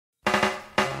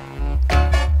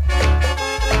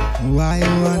Why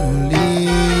you wanna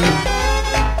leave?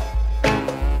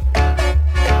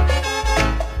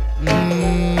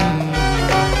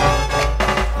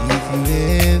 If you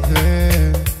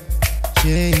ever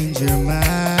change your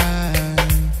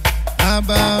mind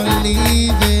about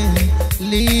leaving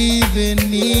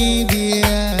me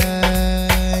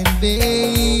behind,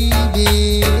 baby,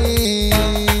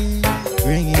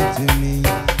 bring it to me.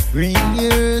 Bring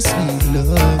your sweet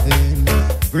loving.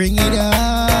 Bring it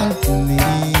out to me.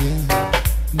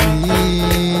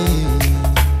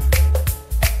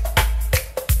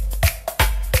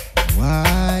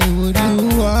 Why would you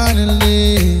wanna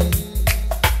live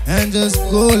and just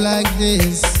go like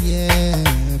this? Yeah,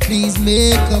 please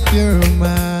make up your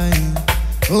mind.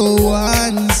 Oh,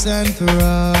 once and for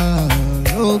all.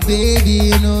 Oh, baby,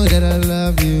 you know that I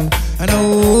love you, and I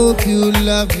hope you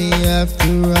love me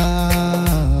after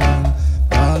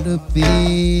all the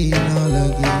pain all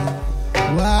again.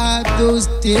 Wipe those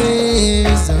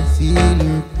tears, I feel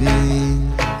your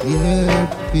pain, your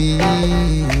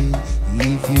pain.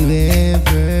 If you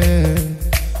ever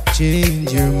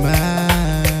change your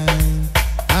mind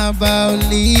about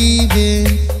leaving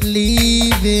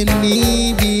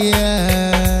me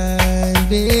behind,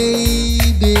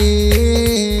 baby,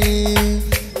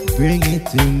 bring it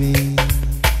to me.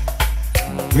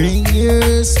 Bring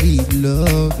your sweet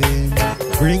loving.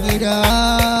 Bring it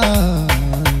on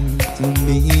to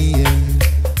me,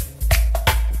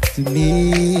 to me.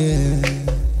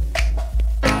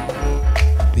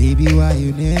 Baby, why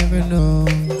you never know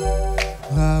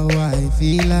how I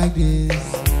feel like this?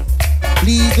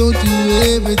 Please don't you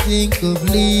ever think of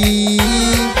leave.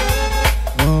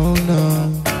 Oh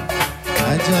no,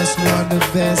 I just want the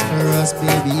best for us,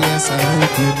 baby. Yes, I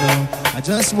hope you know. I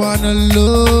just wanna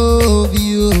love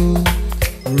you,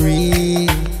 real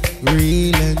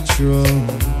and true.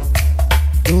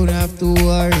 Don't have to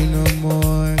worry no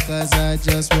more, 'cause I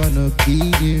just wanna be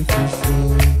there for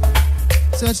sure.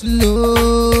 Such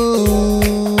love,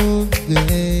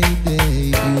 baby.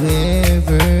 If you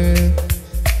ever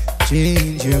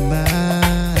change your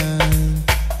mind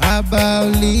about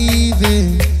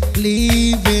leaving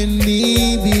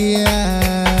me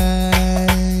behind,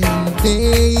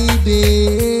 baby,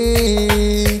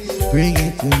 bring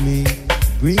it to me.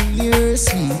 Bring your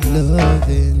sweet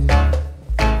loving.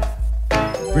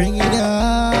 Bring it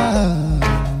on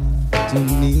to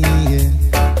me,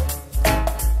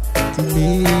 to me.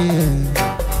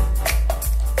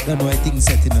 Don't know why things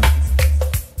setting up.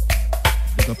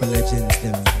 Big up a legends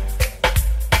them.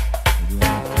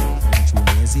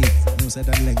 You see, no say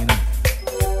that Laing, you know.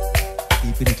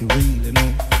 Keeping it real, you know.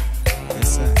 Yes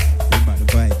sir. Bring back the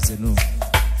vibes, you know.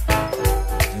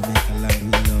 Jamaica land we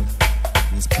love.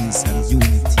 There's peace and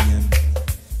unity, and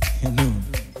you know,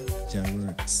 Jah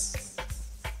works.